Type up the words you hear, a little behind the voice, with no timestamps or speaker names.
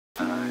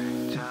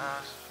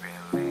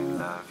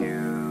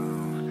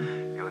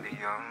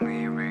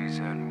only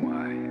reason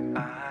why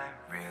I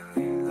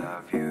really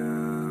love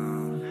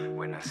you.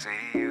 When I see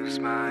you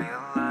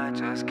smile, I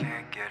just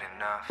can't get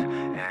enough,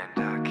 and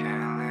I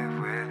can't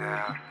live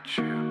without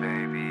you,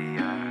 baby.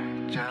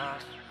 I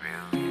just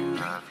really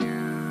love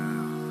you.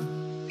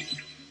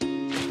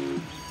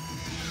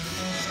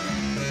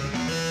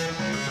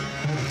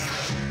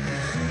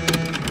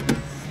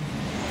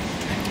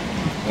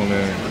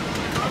 오늘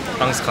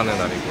프랑스 가는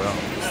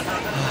날이고요.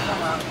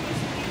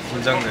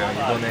 긴장돼요.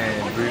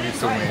 이번에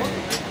루이비통의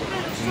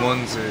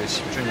우먼즈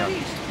 10주년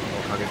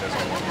가게 돼서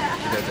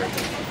기대되고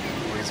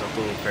거기서 또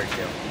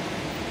뵐게요.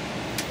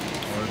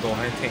 오늘도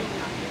화이팅!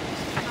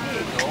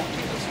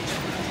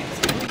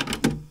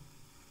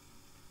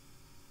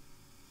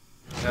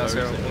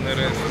 안녕하세요. 오늘은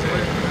이제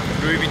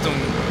루이비통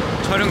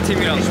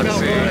촬영팀이랑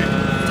같이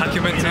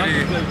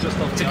다큐멘터리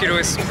찍기로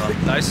했습니다.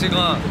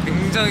 날씨가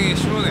굉장히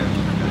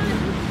시원해요.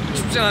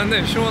 춥지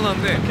않은데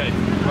시원한데. Okay,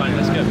 right,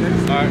 let's go.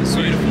 Alright,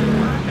 sweet.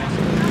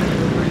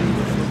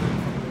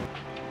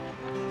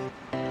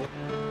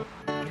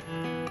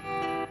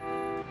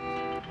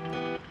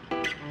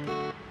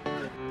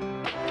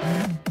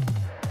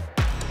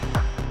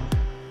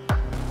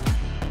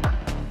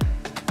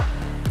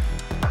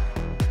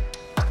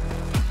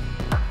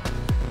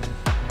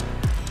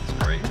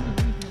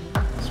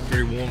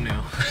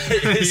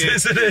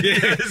 Isn't it?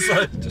 Yeah. It's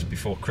like just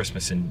before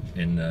Christmas in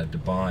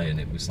Dubai, and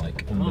it was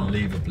like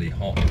unbelievably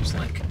hot. It was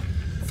like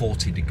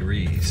 40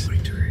 degrees.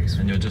 40 degrees.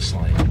 And you're just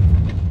like...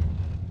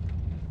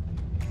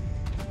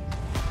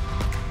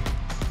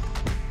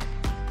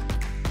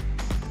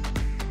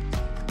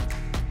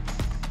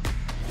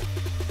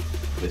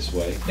 This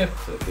way, so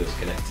it feels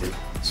connected.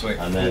 Sweet.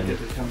 And then get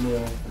the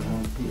camera,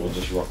 we'll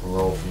just rock and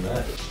roll from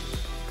there.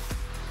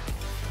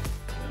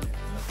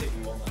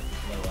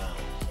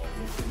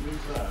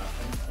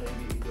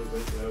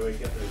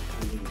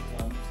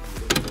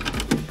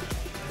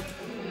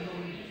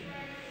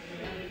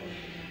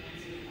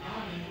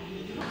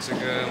 지금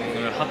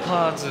오늘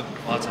핫하즈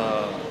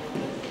과자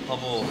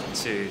화보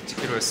같이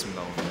찍기로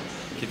했습니다.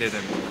 오늘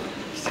기대됩니다.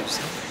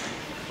 기대해주세요.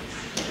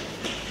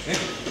 네?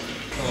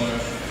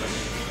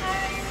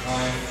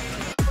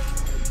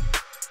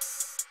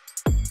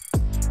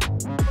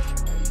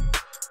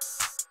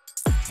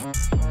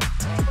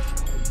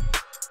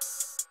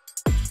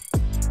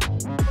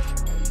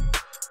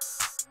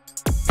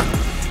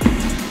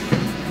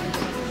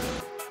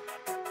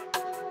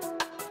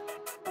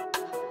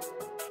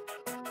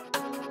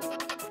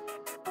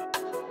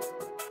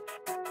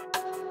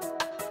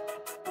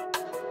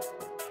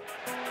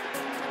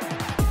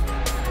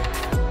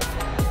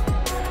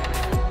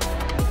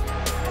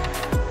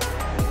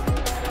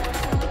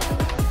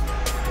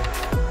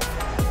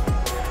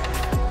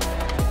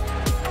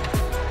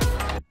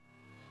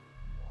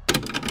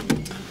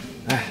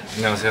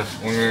 안녕하세요.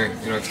 오늘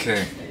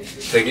이렇게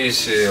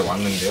대기실에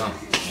왔는데요.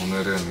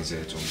 오늘은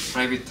이제 좀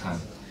프라이빗한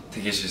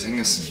대기실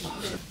생겼습니다.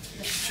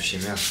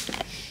 주시면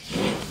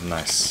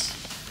나이스.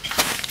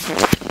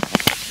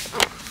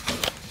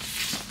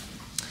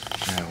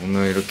 네,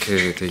 오늘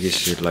이렇게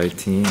대기실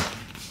라이팅이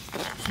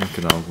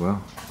이렇게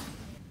나오고요.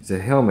 이제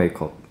헤어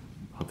메이크업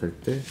받을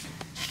때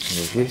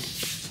여기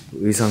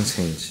의상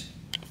체인지.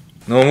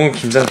 너무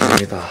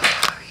긴장됩니다.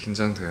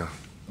 긴장돼요.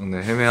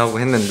 오늘 헤매하고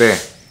했는데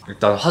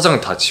일단 화장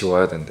다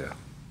지워야 된대요.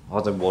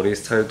 화장 머리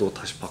스타일도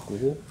다시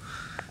바꾸고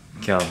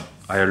그냥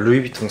아예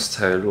루이비통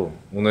스타일로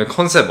오늘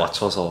컨셉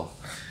맞춰서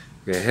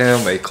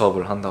헤어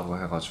메이크업을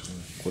한다고 해가지고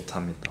곧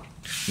합니다.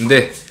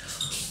 근데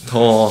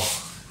더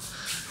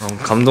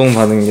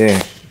감동받은 게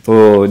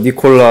또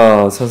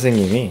니콜라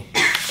선생님이,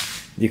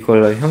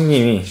 니콜라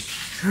형님이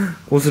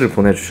꽃을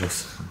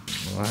보내주셨어요.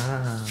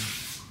 와,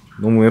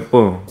 너무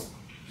예뻐요.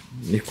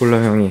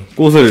 니콜라 형이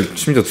꽃을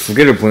심지어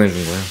 2개를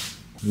보내준 거예요.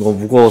 너무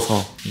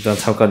무거워서 일단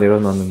잠깐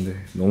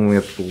내려놨는데 너무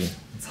예쁘고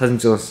사진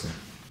찍었어요.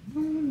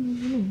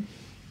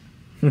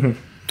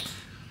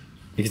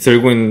 이렇게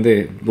들고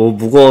있는데 너무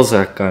무거워서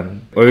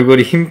약간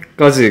얼굴이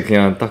힘까지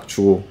그냥 딱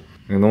주고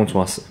너무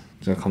좋았어요.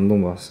 제가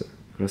감동받았어요.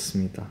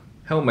 그렇습니다.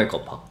 헤어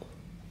메이크업 받고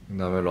그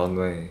다음에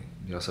런웨이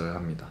리허설을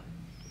합니다.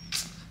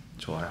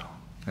 좋아요.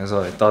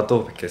 그래서 이따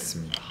또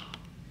뵙겠습니다.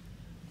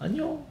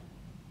 안녕.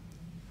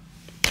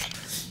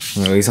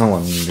 오늘 의상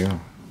왔는데요.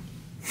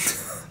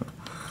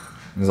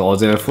 그래서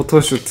어제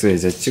포토슈트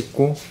이제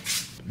찍고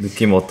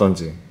느낌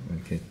어떤지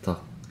이렇게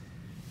딱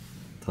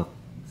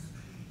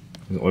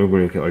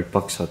얼굴 이렇게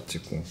얼박샷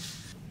찍고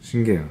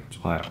신기해요.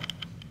 좋아요.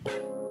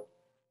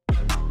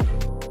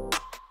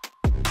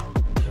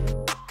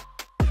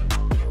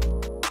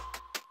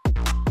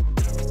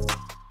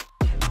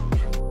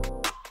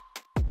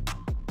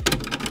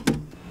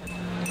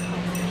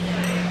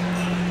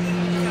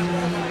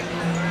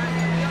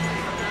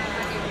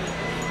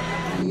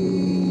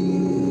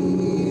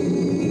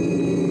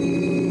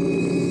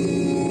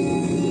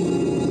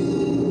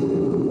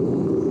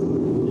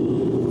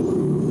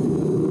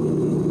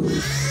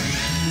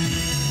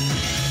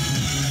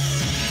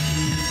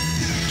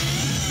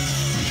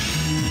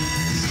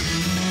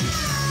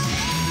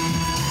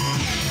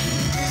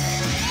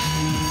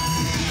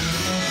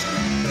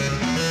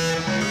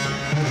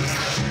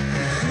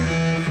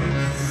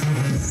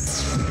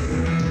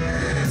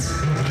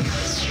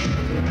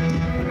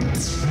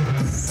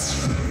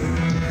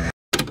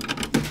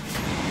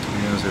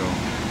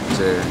 안녕하세요.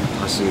 이제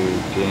다시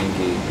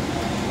비행기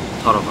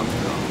타러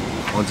갑니다.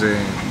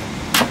 어제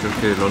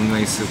이렇게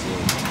런웨이 쓰고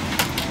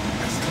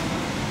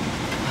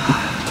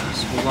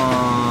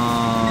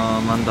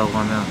소감한다고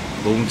하면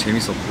너무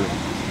재밌었고,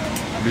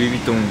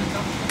 루이비통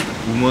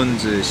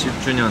우먼즈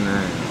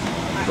 10주년을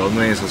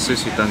런웨이에서 쓸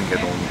수 있다는 게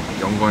너무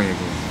영광이고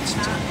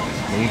진짜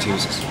너무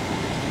재밌었어요.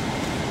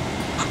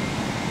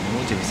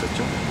 너무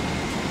재밌었죠?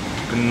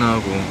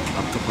 끝나고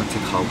앞터파티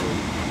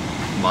가고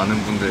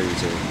많은 분들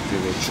이제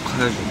되게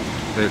축하해주고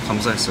되게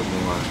감사했어요.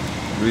 뭔가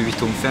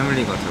루이비통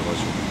패밀리가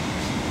돼가지고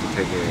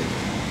되게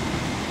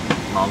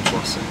마음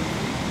좋았어요.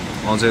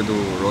 어제도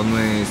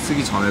런웨이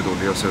쓰기 전에도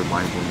리허설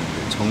많이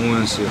보는데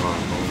정우현 씨가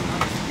너무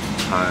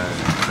잘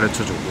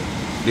가르쳐주고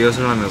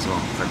리허설 하면서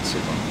같이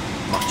막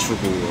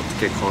맞추고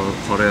어떻게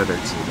걸어야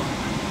될지 막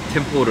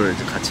템포를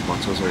이제 같이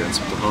맞춰서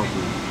연습도 하고,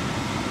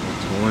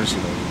 정우현 씨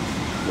너무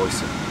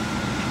멋있어요.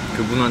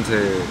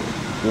 그분한테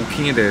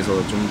워킹에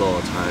대해서 좀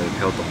더 잘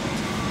배웠던 것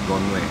같아요.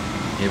 런웨이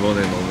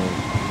이번에 너무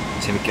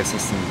재밌게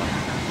썼습니다.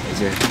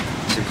 이제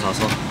집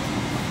가서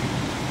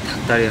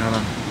닭다리 하나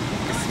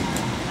먹겠습니다.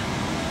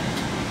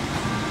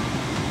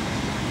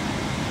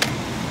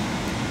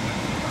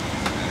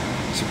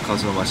 집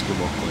가서 맛있게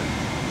먹을 거예요.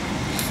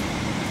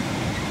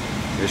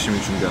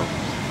 열심히 준비하고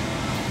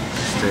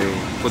스테이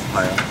곧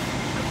봐요.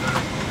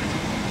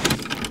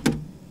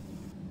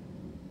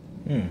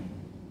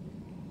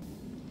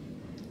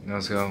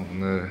 안녕하세요.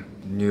 오늘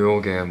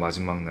뉴욕의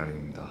마지막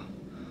날입니다.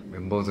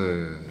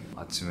 멤버들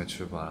아침에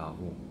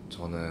출발하고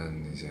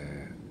저는 이제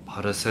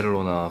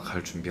바르셀로나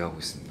갈 준비하고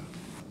있습니다.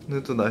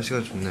 근데 또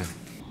날씨가 좋네요.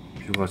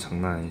 뷰가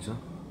장난 아니죠?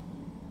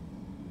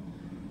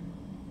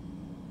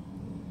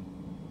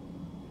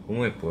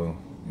 너무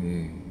예뻐요.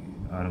 이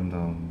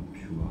아름다운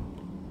뷰가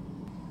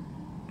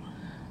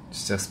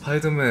진짜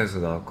스파이더맨에서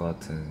나올 것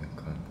같은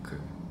약간 그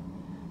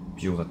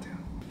뷰 같아요.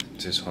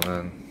 이제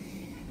저는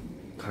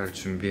갈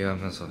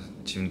준비하면서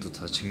짐도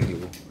다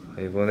챙기고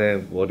이번에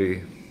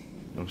머리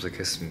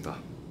염색했습니다.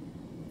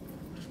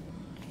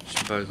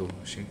 신발도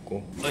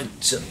신고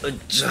으쌰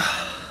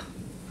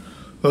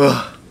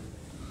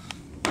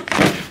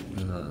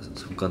나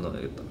잠깐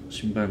나와야겠다.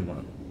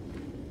 신발만.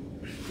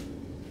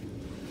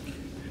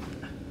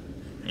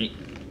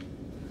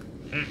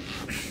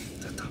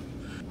 됐다.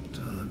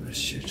 자, 몇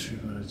시에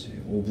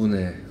출발하지?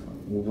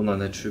 5분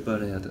안에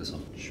출발해야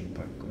돼서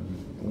신발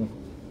꺼내고.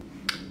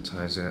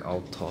 자, 이제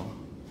아우터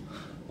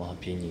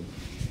비니를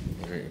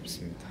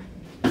입습니다.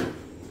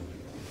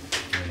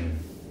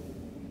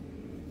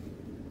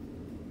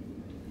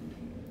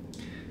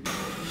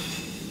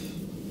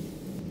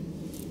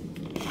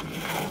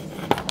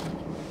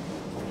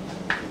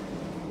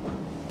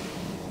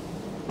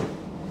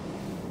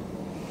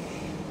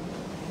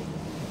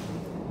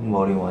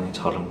 머리 많이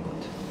자른 것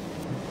같아.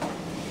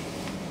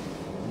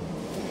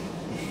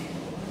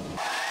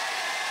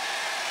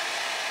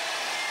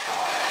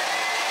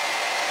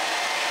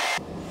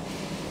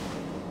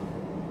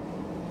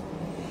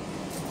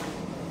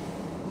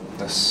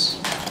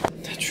 됐어.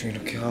 대충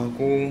이렇게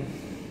하고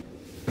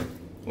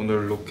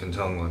오늘 룩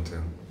괜찮은 것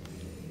같아요.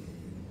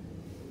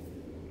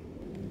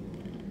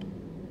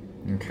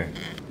 오케이.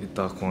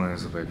 이따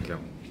공항에서 뵐게요.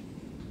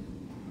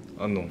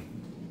 안녕.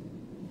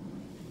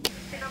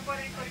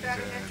 이제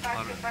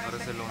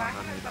바르셀로나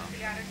갑니다.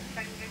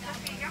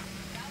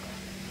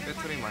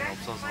 배터리 많이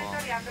없어서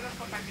갈게요.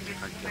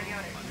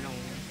 안녕.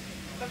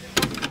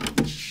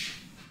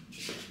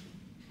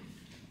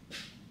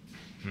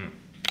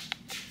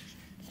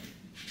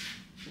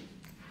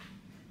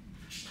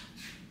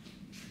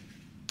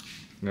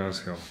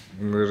 안녕하세요.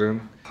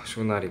 오늘은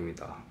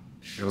쇼날입니다.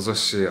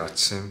 6시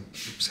아침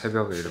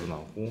새벽에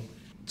일어나고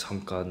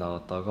잠깐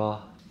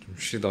나갔다가 좀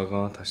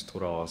쉬다가 다시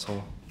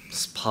돌아와서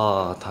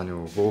스파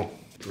다녀오고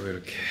또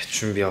이렇게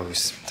준비하고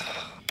있습니다.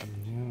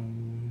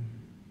 안녕.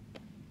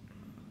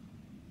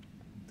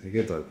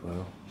 되게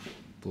넓어요.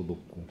 또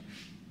높고.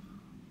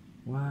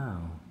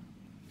 와우.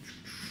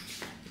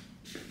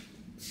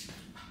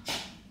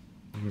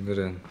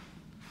 오늘은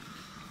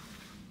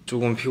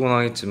조금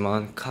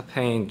피곤하겠지만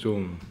카페인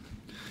좀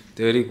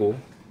때리고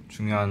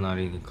중요한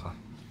날이니까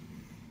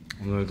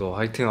오늘도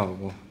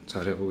화이팅하고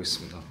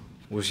잘해보겠습니다.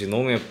 옷이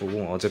너무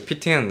예쁘고 어제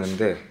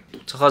피팅했는데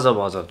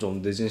도착하자마자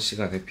좀 늦은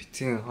시간에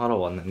피팅하러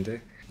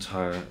왔는데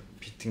잘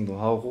피팅도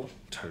하고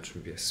잘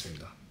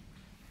준비했습니다.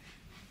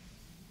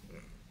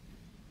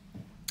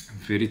 I'm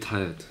very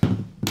tired.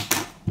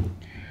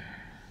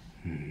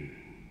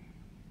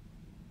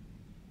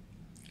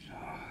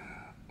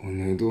 자,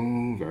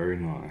 오늘도 very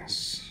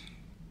nice.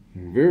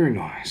 Very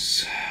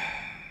nice.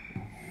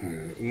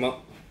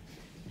 음악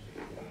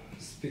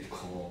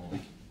스피커.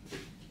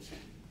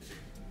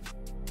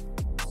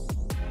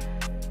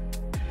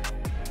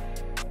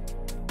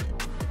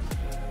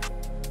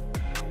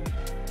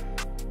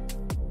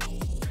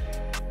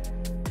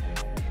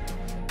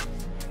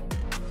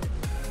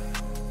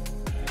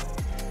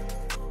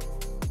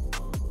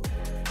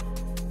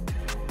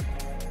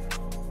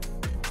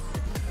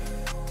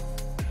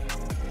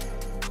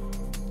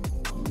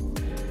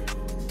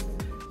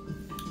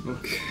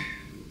 오케이.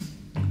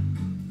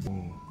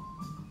 오.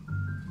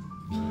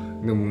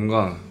 근데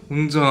뭔가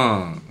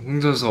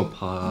혼자서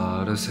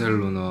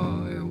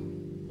바르셀로나에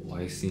와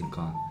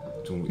있으니까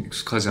좀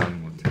익숙하지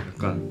않은 것 같아요.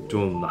 약간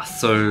좀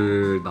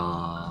낯설어요.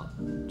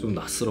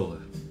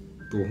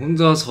 또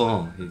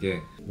혼자서 이게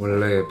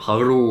원래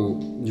바로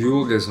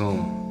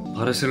뉴욕에서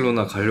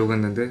바르셀로나 가려고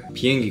했는데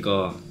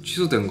비행기가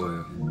취소된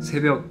거예요.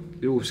 새벽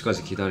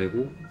 7시까지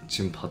기다리고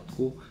짐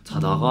받고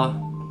자다가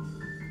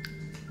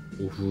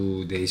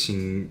오후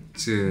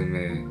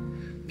 4시쯤에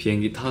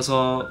비행기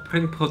타서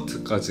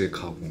프랭크푸르트까지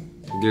가고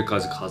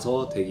독일까지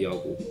가서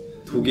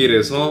대기하고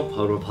독일에서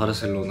바로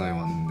바르셀로나에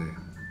왔는데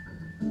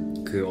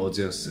그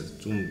어제였어요.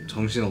 좀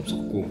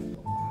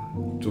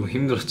정신없었고 좀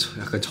힘들었죠.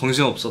 약간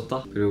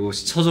정신없었다? 그리고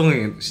시차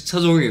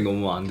적응이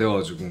너무 안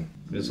돼가지고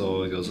그래서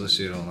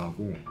 6시에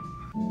일어나고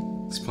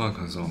스파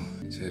가서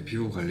이제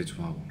피부 관리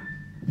좀 하고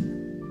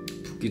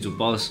붓기 좀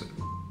빠졌어요.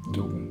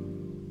 조금.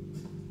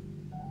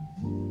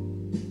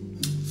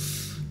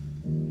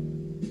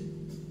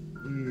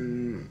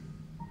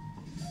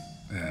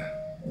 네.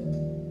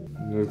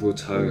 오늘도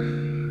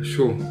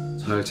쇼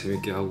잘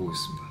재밌게 하고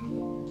있습니다.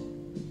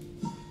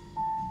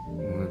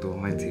 오늘도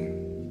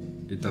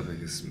화이팅. 이따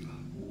뵙겠습니다.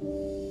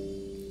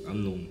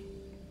 안녕.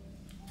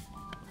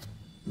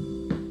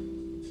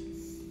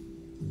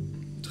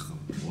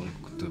 잠깐만,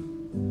 그때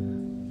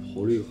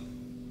허리가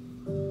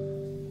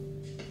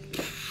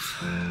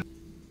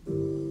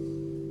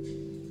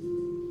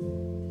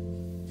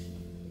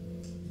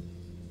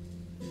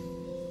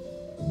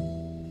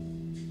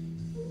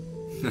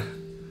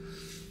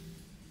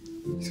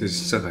이제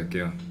진짜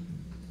갈게요.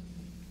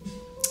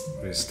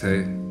 우리 스테이.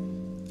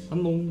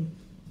 안녕.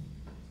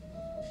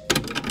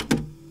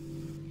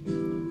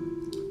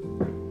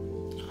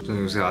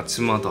 저는 요새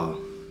아침마다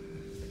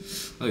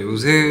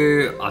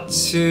요새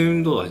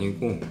아침도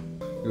아니고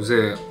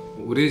요새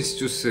오렌지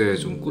주스에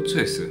좀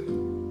꽂혀 있어요.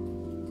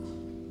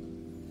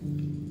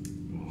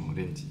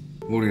 오렌지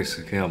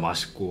모르겠어요. 그냥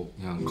맛있고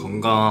그냥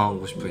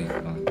건강하고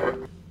싶으니까.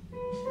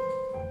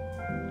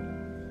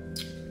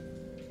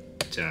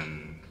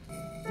 짠.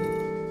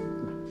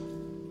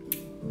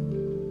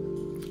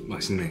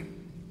 맛있네.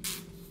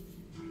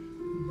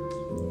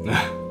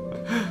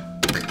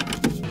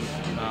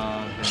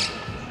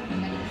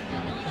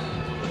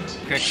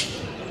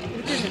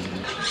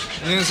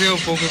 안녕하세요,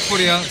 보그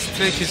코리아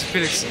스트레이키즈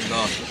필릭스입니다.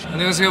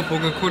 안녕하세요,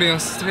 보그 코리아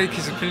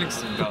스트레이키즈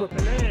필릭스입니다.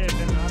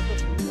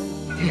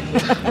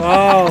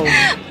 와우.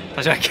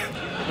 다시 할게요.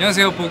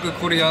 안녕하세요, 보그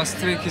코리아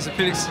스트레이키즈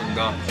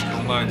필릭스입니다.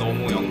 정말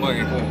너무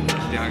영광이고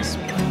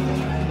기대하겠습니다.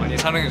 많이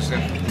사랑해주세요.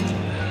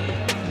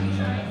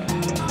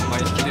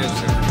 많이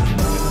기대해주세요.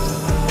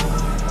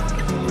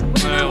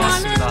 오늘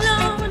왔습니다.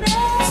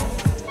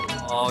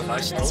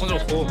 날씨 너무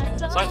좋고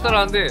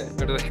쌀쌀한데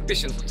그래도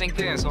햇빛이 또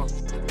쨍쨍해서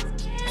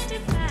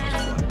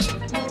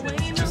오늘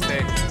진짜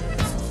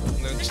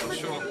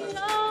쇼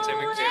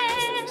재밌게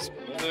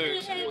오늘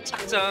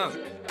착장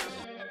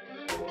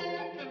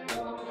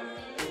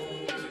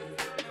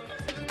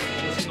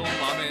옷이 너무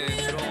마음에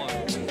들어.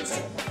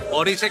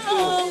 머리색도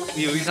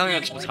이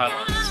의상이랑 좀 잘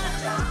어울렸어.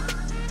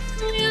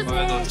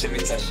 오늘도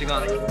재밌는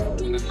시간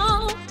보내고